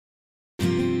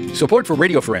Support for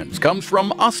Radio Friends comes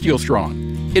from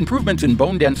OsteoStrong. Improvements in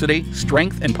bone density,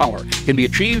 strength, and power can be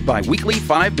achieved by weekly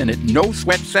 5-minute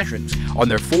no-sweat sessions on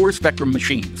their 4-spectrum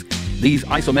machines. These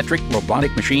isometric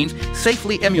robotic machines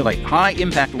safely emulate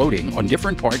high-impact loading on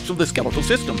different parts of the skeletal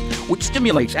system, which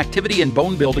stimulates activity in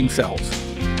bone-building cells.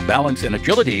 Balance and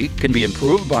agility can be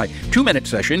improved by 2-minute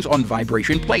sessions on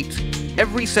vibration plates.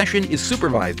 Every session is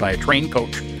supervised by a trained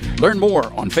coach. Learn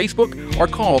more on Facebook or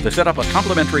call to set up a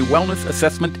complimentary wellness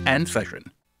assessment and session.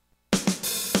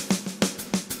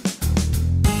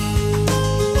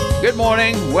 Good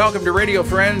morning. Welcome to Radio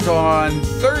Friends on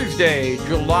Thursday,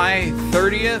 July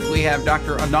 30th. We have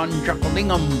Dr. Anand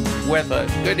Chockalingam with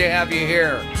us. Good to have you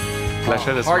here.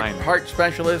 Pleasure is mine. Heart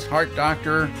specialist, heart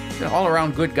doctor,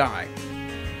 all-around good guy.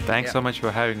 Thanks so much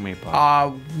for having me,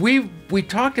 Paul. We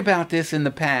talked about this in the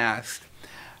past,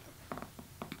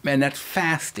 and that's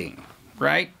fasting,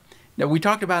 right? Now, we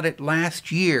talked about it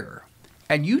last year,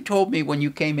 and you told me when you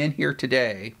came in here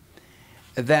today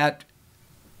that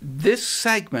this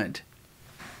segment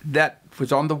that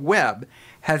was on the web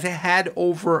has had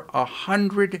over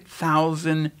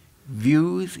 100,000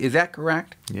 views. Is that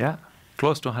correct? Yeah,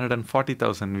 close to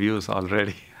 140,000 views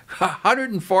already.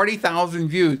 140,000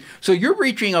 views. So you're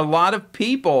reaching a lot of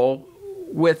people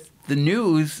with the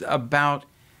news about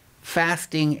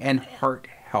fasting and heart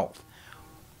health.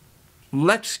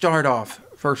 Let's start off,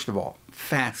 first of all,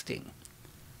 fasting.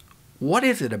 What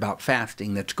is it about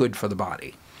fasting that's good for the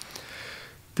body?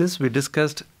 This we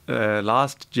discussed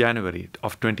last January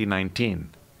of 2019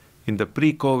 in the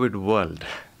pre-COVID world.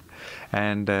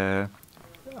 And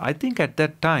I think at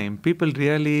that time, people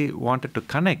really wanted to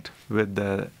connect with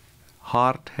the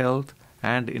heart health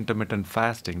and intermittent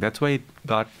fasting. That's why it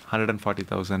got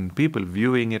 140,000 people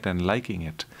viewing it and liking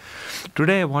it.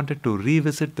 Today, I wanted to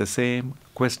revisit the same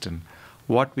question,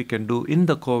 what we can do in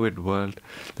the COVID world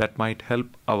that might help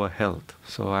our health.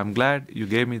 So I'm glad you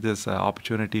gave me this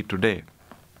opportunity today.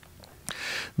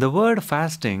 The word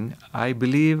fasting, I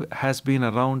believe, has been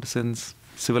around since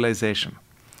civilization.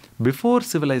 Before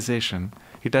civilization,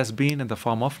 it has been in the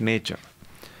form of nature.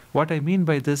 What I mean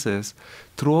by this is,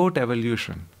 throughout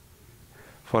evolution,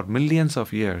 for millions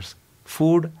of years,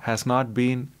 food has not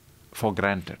been for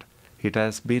granted. It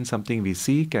has been something we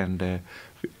seek, and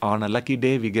on a lucky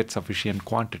day, we get sufficient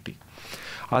quantity.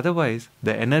 Otherwise,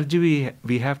 the energy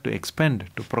we have to expend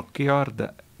to procure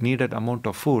the needed amount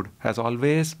of food has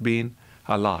always been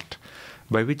a lot,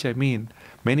 by which I mean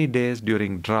many days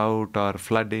during drought or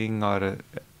flooding or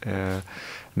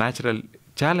natural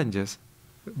challenges,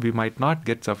 we might not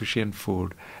get sufficient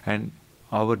food, and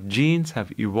our genes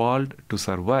have evolved to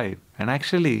survive and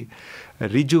actually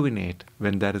rejuvenate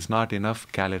when there is not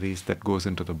enough calories that goes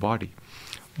into the body.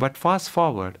 But fast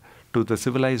forward to the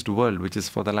civilized world, which is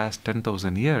for the last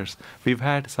 10,000 years, we've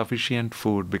had sufficient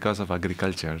food because of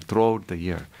agriculture throughout the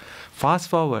year. Fast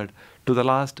forward to the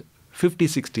last 50,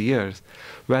 60 years,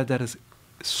 where there is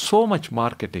so much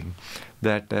marketing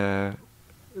that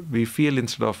we feel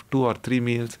instead of 2 or 3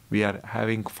 meals, we are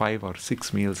having 5 or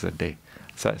 6 meals a day.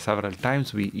 So several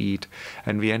times we eat,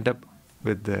 and we end up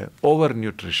with the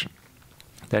overnutrition.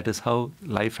 That is how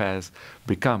life has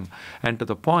become. And to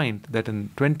the point that in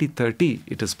 2030,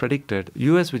 it is predicted,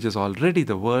 US, which is already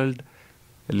the world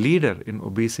leader in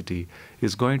obesity,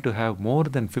 is going to have more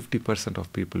than 50%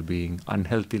 of people being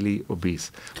unhealthily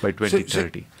obese by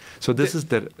 2030. So this is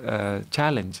the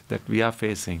challenge that we are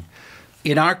facing.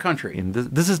 In our country?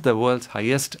 This is the world's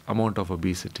highest amount of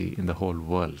obesity in the whole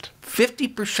world.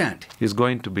 50%? Is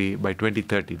going to be by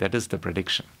 2030. That is the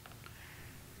prediction.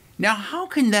 Now, how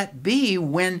can that be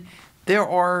when there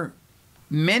are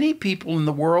many people in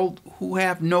the world who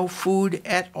have no food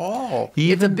at all?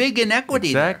 It's a big inequity.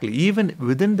 Exactly. There. Even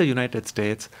within the United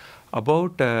States,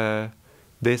 about,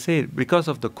 they say, because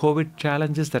of the COVID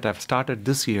challenges that have started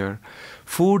this year,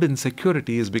 food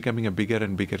insecurity is becoming a bigger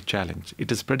and bigger challenge.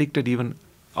 It is predicted even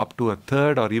up to a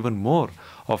third or even more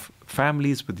of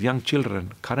families with young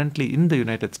children currently in the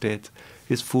United States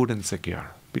is food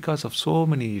insecure because of so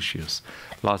many issues,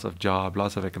 loss of job,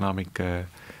 loss of economic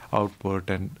output,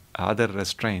 and other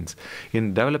restraints.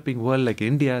 In developing world like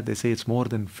India, they say it's more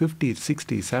than 50,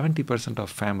 60, 70% of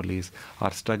families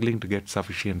are struggling to get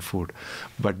sufficient food.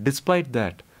 But despite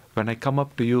that, when I come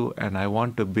up to you and I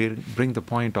want to bring the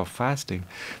point of fasting,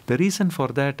 the reason for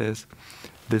that is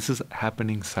this is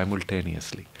happening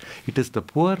simultaneously. It is the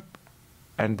poor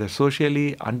and the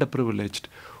socially underprivileged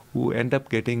who end up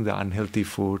getting the unhealthy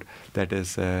food that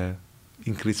is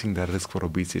increasing the risk for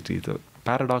obesity. The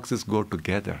paradoxes go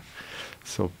together.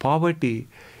 So poverty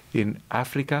in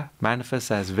Africa manifests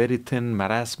as very thin,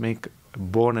 marasmic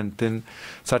bone and thin,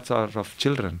 such sort of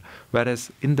children.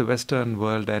 Whereas in the Western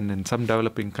world and in some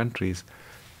developing countries,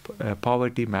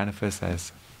 poverty manifests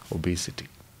as obesity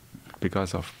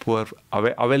because of poor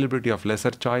availability of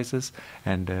lesser choices,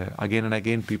 and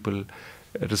again people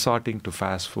resorting to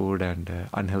fast food and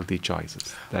unhealthy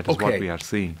choices. That is what we are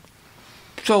seeing.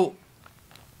 So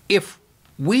if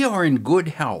we are in good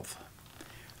health,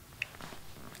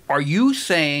 are you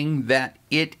saying that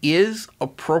it is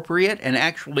appropriate and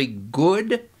actually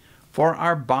good for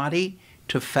our body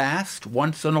to fast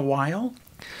once in a while?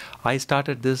 I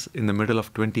started this in the middle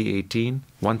of 2018.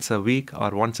 Once a week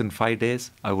or once in 5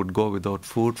 days, I would go without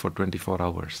food for 24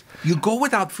 hours. You go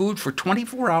without food for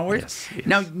 24 hours? Yes.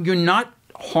 Now, you're not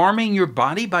harming your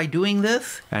body by doing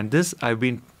this? And this I've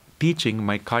been teaching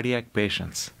my cardiac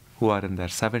patients who are in their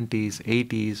 70s,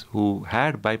 80s, who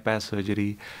had bypass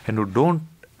surgery and who don't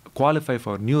qualify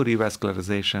for new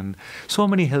revascularization, so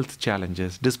many health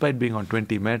challenges. Despite being on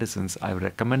 20 medicines, I've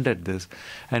recommended this,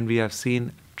 and we have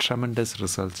seen tremendous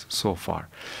results so far.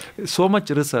 So much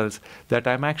results that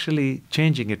I'm actually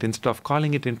changing it. Instead of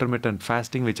calling it intermittent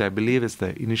fasting, which I believe is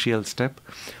the initial step,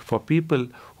 for people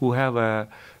who have a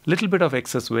little bit of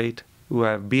excess weight, who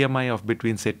have BMI of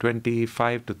between, say,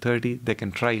 25 to 30, they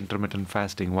can try intermittent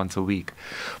fasting once a week.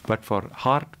 But for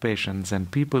heart patients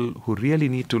and people who really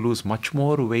need to lose much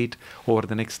more weight over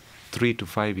the next 3 to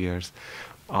 5 years,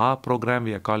 our program,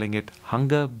 we are calling it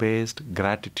Hunger-Based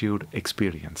Gratitude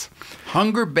Experience.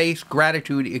 Hunger-Based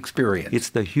Gratitude Experience. It's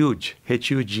the HUGE,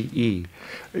 H-U-G-E,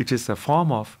 which is a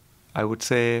form of, I would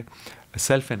say,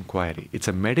 self-inquiry. It's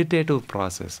a meditative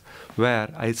process where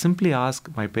I simply ask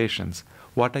my patients,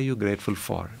 what are you grateful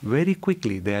for? Very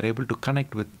quickly, they are able to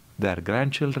connect with their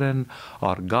grandchildren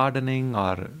or gardening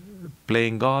or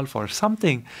playing golf or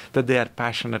something that they are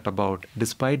passionate about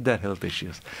despite their health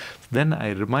issues. Then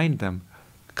I remind them,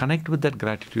 connect with that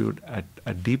gratitude at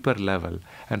a deeper level,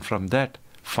 and from that,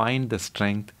 find the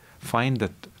strength, find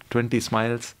the 20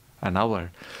 smiles an hour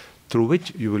through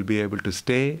which you will be able to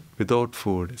stay without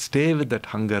food, stay with that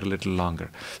hunger a little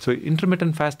longer. So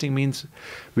intermittent fasting means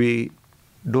we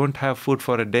don't have food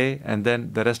for a day and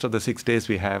then the rest of the 6 days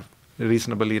we have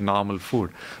reasonably normal food.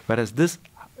 Whereas this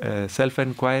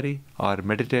self-inquiry or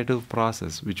meditative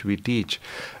process which we teach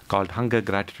called Hunger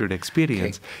Gratitude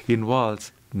Experience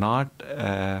involves not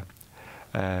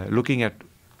looking at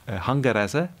hunger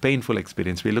as a painful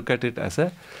experience. We look at it as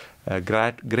a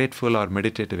grateful or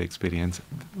meditative experience,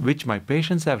 which my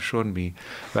patients have shown me.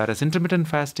 Whereas intermittent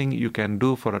fasting you can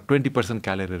do for a 20%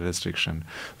 calorie restriction.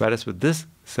 Whereas with this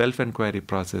self-inquiry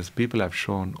process, people have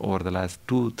shown over the last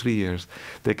 2-3 years,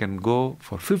 they can go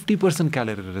for 50%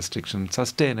 calorie restriction,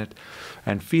 sustain it,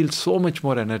 and feel so much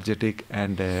more energetic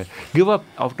and give up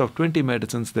out of 20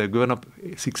 medicines, they've given up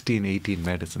 16, 18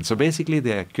 medicines. So basically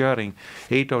they are curing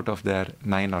 8 out of their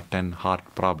 9 or 10 heart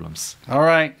problems. All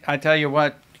right, I tell you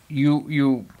what,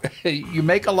 you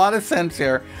make a lot of sense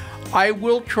there. I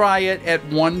will try it at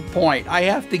one point. I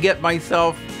have to get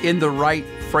myself in the right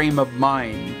frame of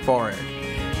mind for it.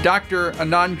 Dr.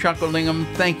 Anand Chockalingam,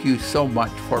 thank you so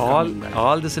much for coming back.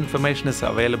 All this information is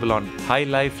available on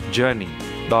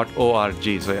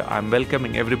highlifejourney.org. So I'm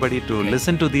welcoming everybody to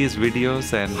listen to these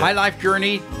videos and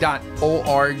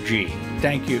highlifejourney.org.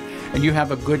 Thank you. And you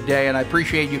have a good day, and I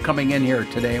appreciate you coming in here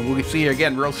today, and we'll see you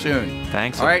again real soon.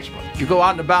 Thanks so much. All right, you go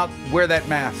out and about, wear that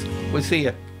mask. We'll see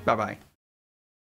you. Bye-bye.